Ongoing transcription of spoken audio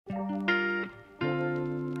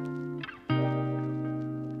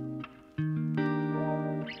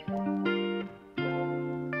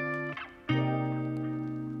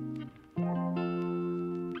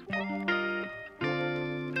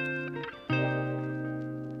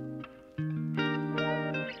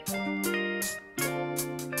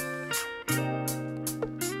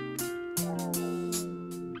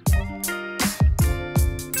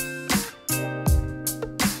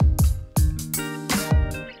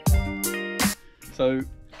So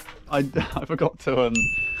I forgot to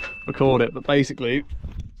record it, but basically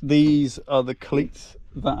these are the cleats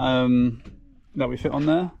that that we fit on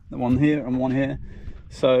there. The one here and one here.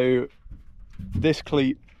 So this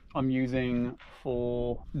cleat I'm using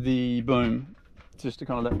for the boom, just to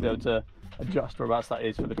kind of be able to adjust whereabouts that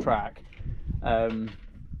is for the track.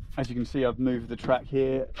 As you can see, I've moved the track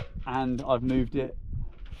here and I've moved it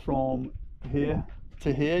from here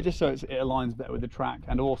to here, just so it aligns better with the track.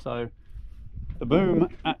 And also the boom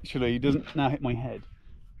actually doesn't now hit my head,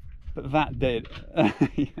 but that did.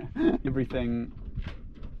 Everything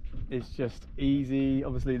is just easy.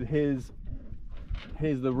 Obviously here's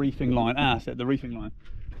the reefing line, the reefing line.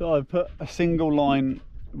 So I've put a single line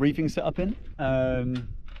reefing setup in,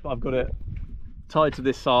 but I've got it tied to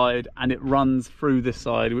this side and it runs through this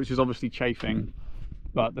side, which is obviously chafing.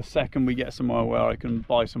 But the second we get somewhere where I can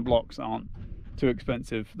buy some blocks that aren't too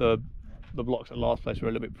expensive, the blocks at last place were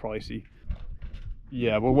a little bit pricey.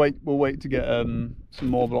 Yeah, we'll wait to get some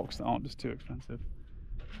more blocks that aren't just too expensive.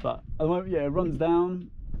 But at the moment, yeah, it runs down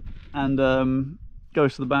and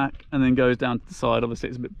goes to the back and then goes down to the side. Obviously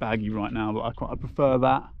it's a bit baggy right now, but I prefer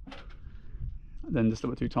that than just a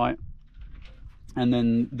bit too tight. And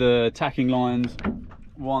then the tacking lines,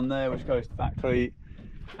 one there which goes to that cleat,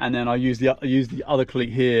 and then I use the other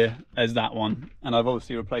cleat here as that one, and I've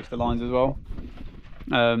obviously replaced the lines as well.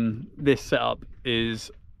 This setup is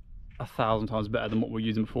 1,000 times better than what we're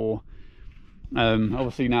using before.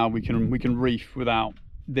 Obviously now we can reef without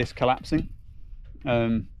this collapsing,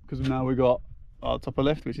 because now we've got our topper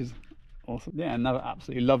lift, which is awesome. Yeah, another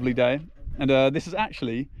absolutely lovely day. And this is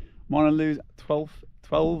actually mine and Lou's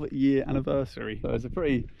 12-year anniversary, so it's a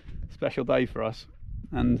pretty special day for us.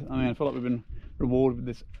 And I mean, I feel like we've been rewarded with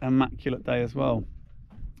this immaculate day as well.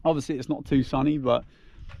 Obviously it's not too sunny, but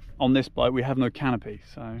on this boat we have no canopy,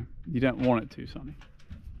 so you don't want it too sunny.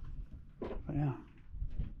 But yeah,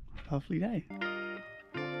 lovely day.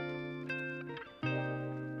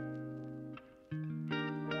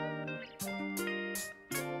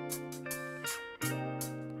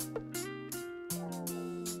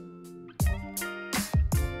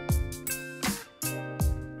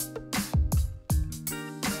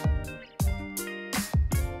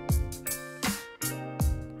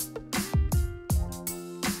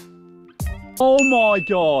 Oh my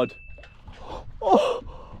god! Oh.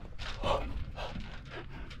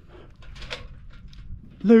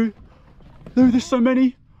 Lou, there's so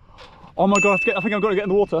many. Oh my god, I think I've got to get in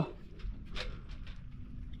the water.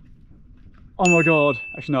 Oh my god.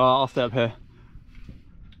 Actually no, I'll stay up here.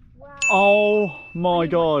 Wow. Oh my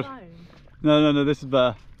god. No, this is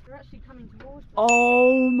better. They're actually coming towards us.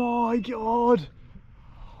 Oh my god.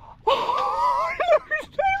 Oh,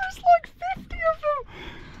 there's like 50 of them.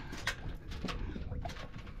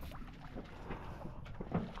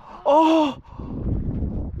 Oh!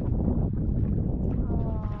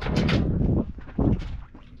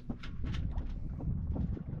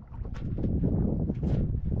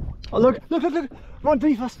 Oh look! Run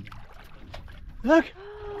beneath us! Look!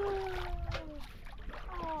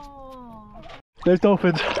 Oh. There's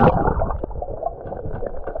dolphins.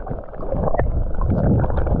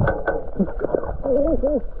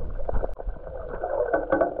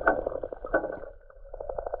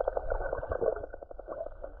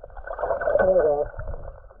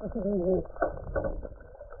 Up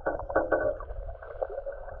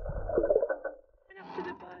to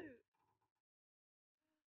the boat.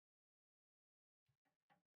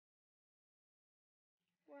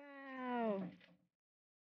 Wow.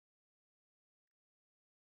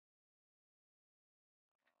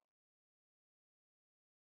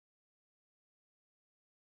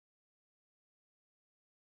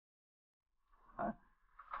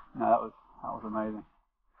 No, that was amazing.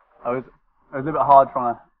 It was a little bit hard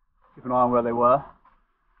trying to keep an eye on where they were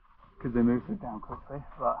because they moved it down quickly,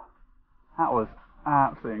 but that was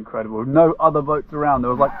absolutely incredible. No other boats around.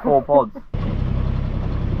 There was like 4 pods.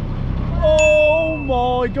 Oh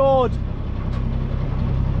my god!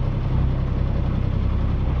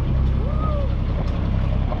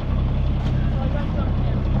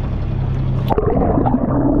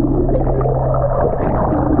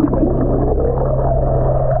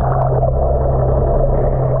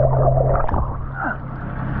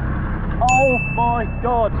 Oh my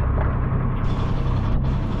god!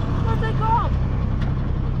 Where's they gone?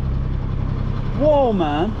 Whoa,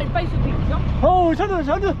 man! They basically jumped. Oh, it's under the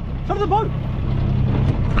boat!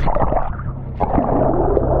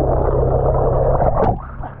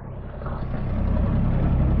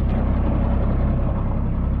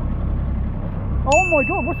 Oh my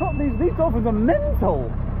god, what's up? These dolphins are mental!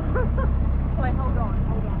 Wait, hold on.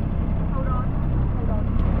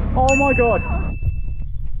 Oh my god!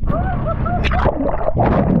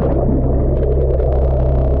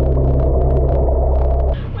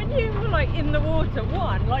 When you were like in the water,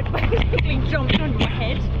 one like basically jumped on your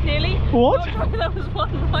head nearly. What? There was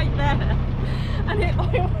one right there, and it.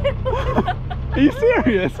 Are you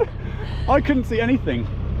serious? I couldn't see anything.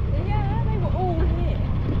 Yeah, they were all here.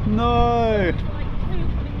 No. Like two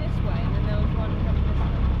coming this way, and then there was one coming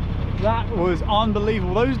this way. That was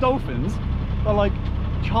unbelievable. Those dolphins are like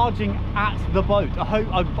charging at the boat.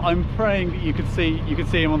 I'm praying that you could see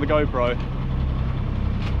him on the GoPro.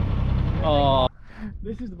 Oh,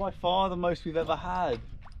 this is by far the most we've ever had.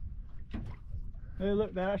 Hey,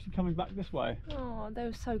 look, they're actually coming back this way. Oh, they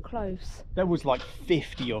were so close. There was like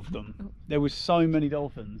 50 of them. There was so many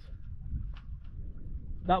dolphins.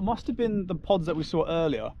 That must have been the pods that we saw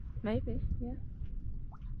earlier. Maybe, yeah.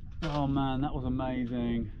 Oh man, that was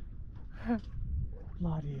amazing.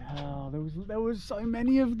 Bloody hell, there was so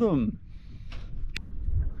many of them.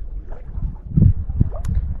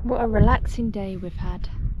 What a relaxing day we've had.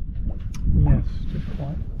 Yes, just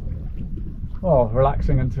quite. Oh,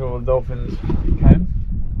 relaxing until the dolphins came.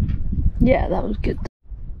 Yeah, that was good.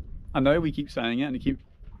 I know we keep saying it and we keep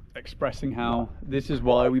expressing how this is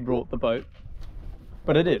why we brought the boat,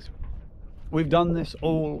 but it is. We've done this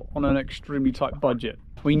all on an extremely tight budget.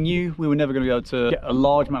 We knew we were never going to be able to get a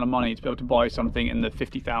large amount of money to be able to buy something in the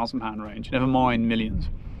 £50,000 range, never mind millions.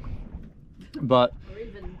 But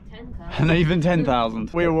even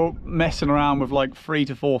 10,000. We were messing around with like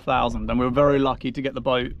 3,000 to 4,000, and we were very lucky to get the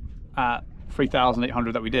boat at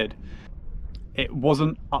 3,800 that we did. It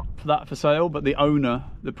wasn't up for that for sale, but the owner,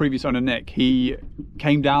 the previous owner Nick, he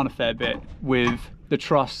came down a fair bit with the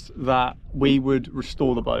trust that we would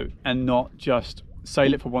restore the boat and not just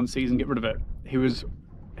sail it for one season, get rid of it.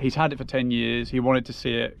 He's had it for 10 years. He wanted to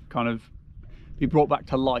see it kind of be brought back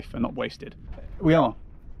to life and not wasted. We are.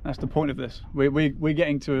 That's the point of this. We're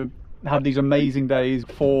getting to have these amazing days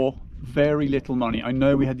for very little money. I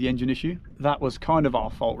know we had the engine issue. That was kind of our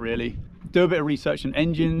fault, really. Do a bit of research on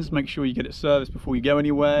engines, make sure you get it serviced before you go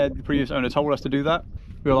anywhere. The previous owner told us to do that.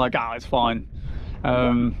 We were like, it's fine.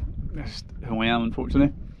 That's who I am,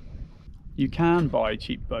 unfortunately. You can buy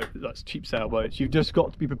cheap sailboats. You've just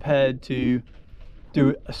got to be prepared to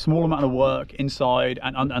do a small amount of work inside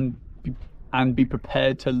and be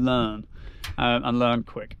prepared to learn and learn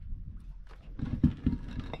quick. I'm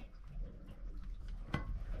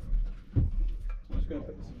just going to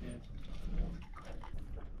put this in here.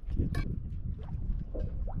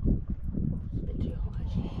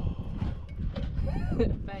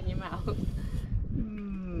 Burn your mouth.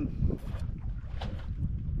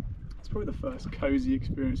 It's probably the first cozy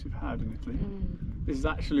experience we've had in Italy. This is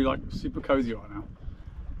actually like super cozy right now.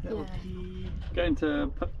 Little tea. Going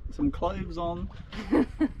to put some clothes on.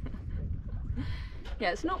 Yeah,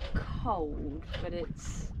 it's not cold, but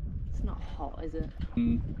it's not hot, is it?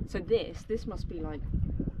 So this must be like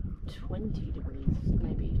 20 degrees,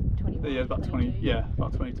 maybe 21. Yeah, about 20. Yeah,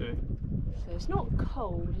 about 22. So it's not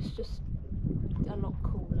cold. It's just a lot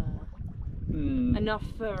cooler. Enough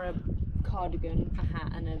for a cardigan, a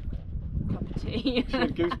hat, and a cup of tea. She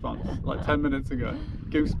had goosebumps like 10 minutes ago.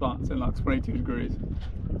 Goosebumps in like 22 degrees.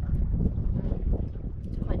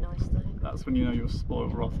 It's quite nice though. That's when you know you're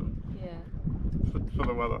spoiled rotten. Yeah. For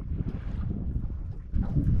the weather.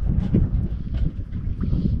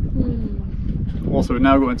 Also, we've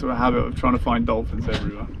now got into a habit of trying to find dolphins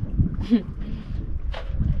everywhere.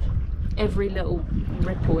 Every little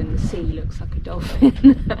ripple in the sea looks like a dolphin.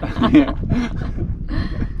 Yeah.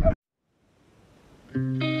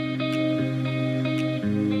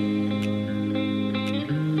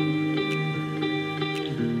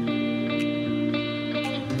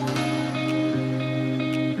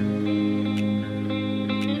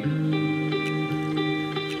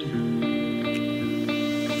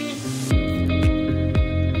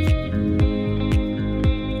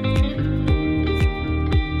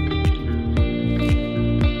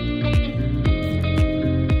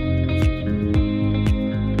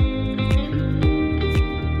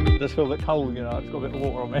 Just feel a bit cold, you know, it's got a bit of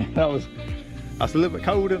water on me. That's a little bit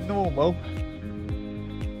colder than normal.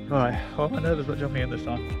 Right, well, my nerve is not jumping in this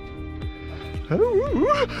time.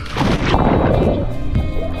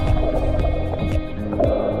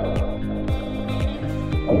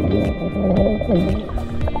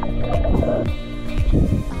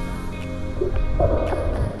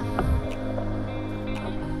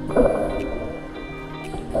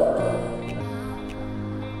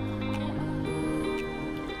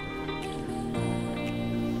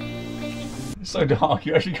 It's so dark,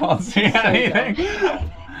 you actually can't see anything.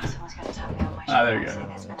 Ah, there we go.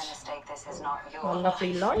 Oh,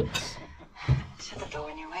 lovely light. Shut the door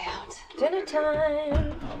on your way out. Dinner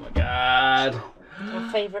time. Oh my god. sad. Our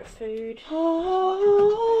favourite food. I don't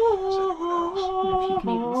know if you can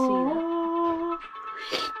even see that.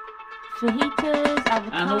 Fajitas,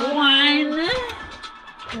 avocado. And wine.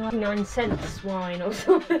 9 cents wine or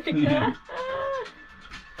something. Yeah.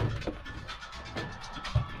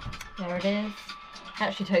 There it is.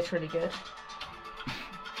 Actually tastes really good.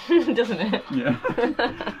 Doesn't it? Yeah.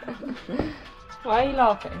 Why are you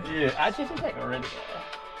laughing? Yeah, actually it's like already.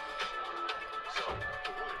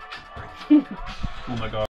 Oh my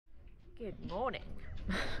god. Good morning.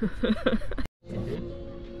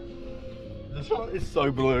 The shot is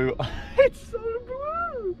so blue. It's so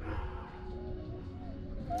blue.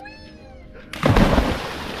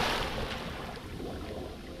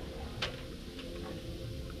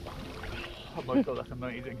 Oh my god, that's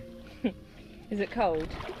amazing. Is it cold?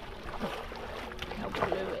 How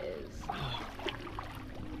blue it is.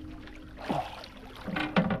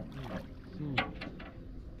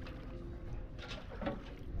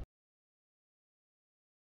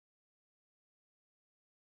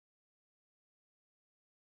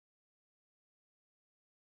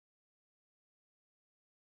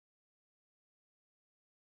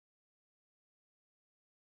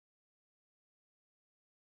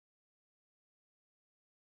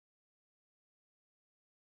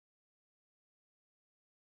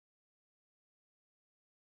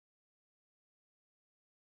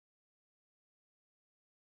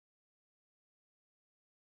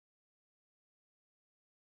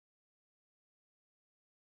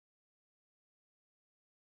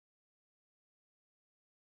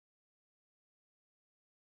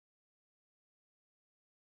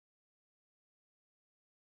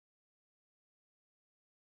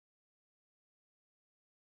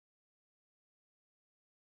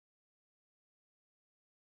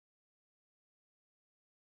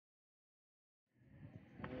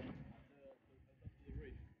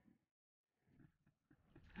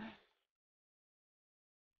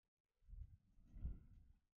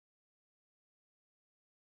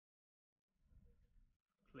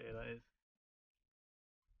 Clear that is.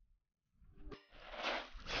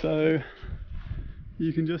 So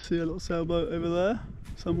you can just see a little sailboat over there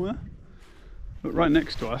somewhere, but right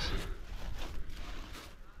next to us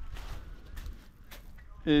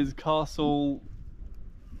is Castle,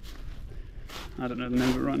 I don't know the name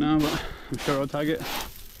of it right now, but I'm sure I'll tag it.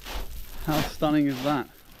 How stunning is that?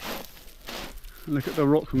 Look at the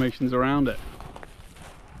rock formations around it.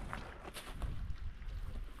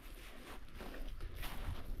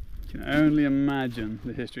 You can only imagine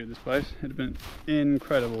the history of this place. It'd have been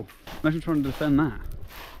incredible. Imagine trying to defend that.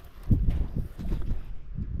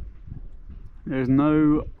 There's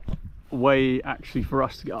no way actually for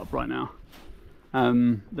us to get up right now.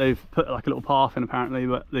 They've put like a little path in apparently,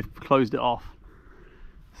 but they've closed it off.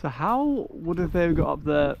 So how would have they got up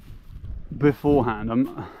there beforehand?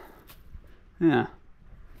 Yeah.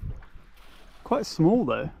 Quite small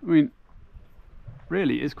though. I mean,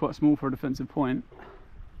 really is quite small for a defensive point.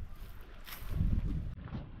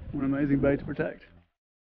 What an amazing bay to protect.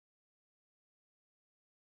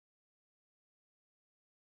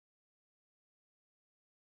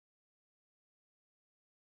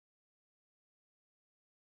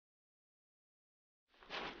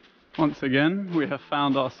 Once again, we have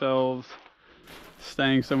found ourselves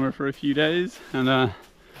staying somewhere for a few days, and I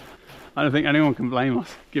don't think anyone can blame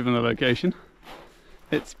us given the location.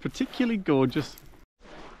 It's particularly gorgeous.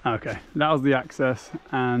 Okay, that was the access,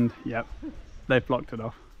 and yep, they've blocked it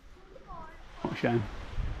off. What a shame.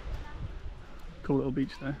 Cool little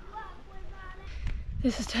beach though.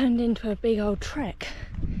 This has turned into a big old trek.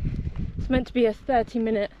 It's meant to be a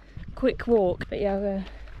 30-minute quick walk, but yeah, we're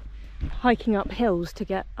hiking up hills to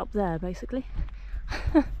get up there basically.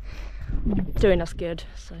 Doing us good,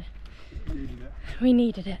 so we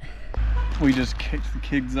needed it. We just kicked the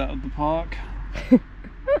kids out of the park.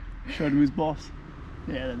 Showed him his boss.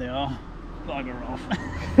 Yeah, there they are. Bugger off.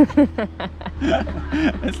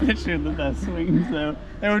 It's literally their swings though.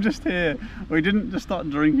 They were just here. We didn't just start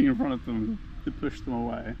drinking in front of them to push them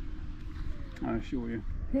away, I assure you.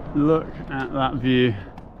 Look at that view.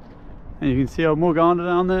 And you can see old Morgana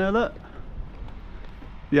down there, look.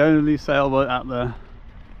 The only sailboat out there.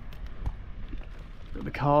 Got the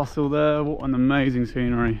castle there, what an amazing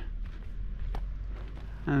scenery.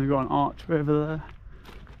 And we've got an archway over there.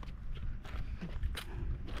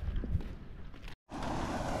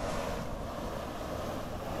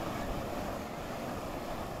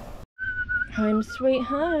 Home sweet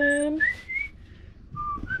home.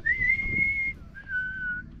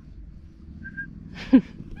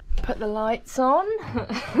 Put the lights on.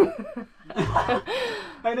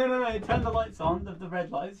 Hey, no, turn the lights on, the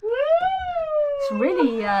red lights. Woo! It's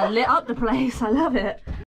really lit up the place. I love it.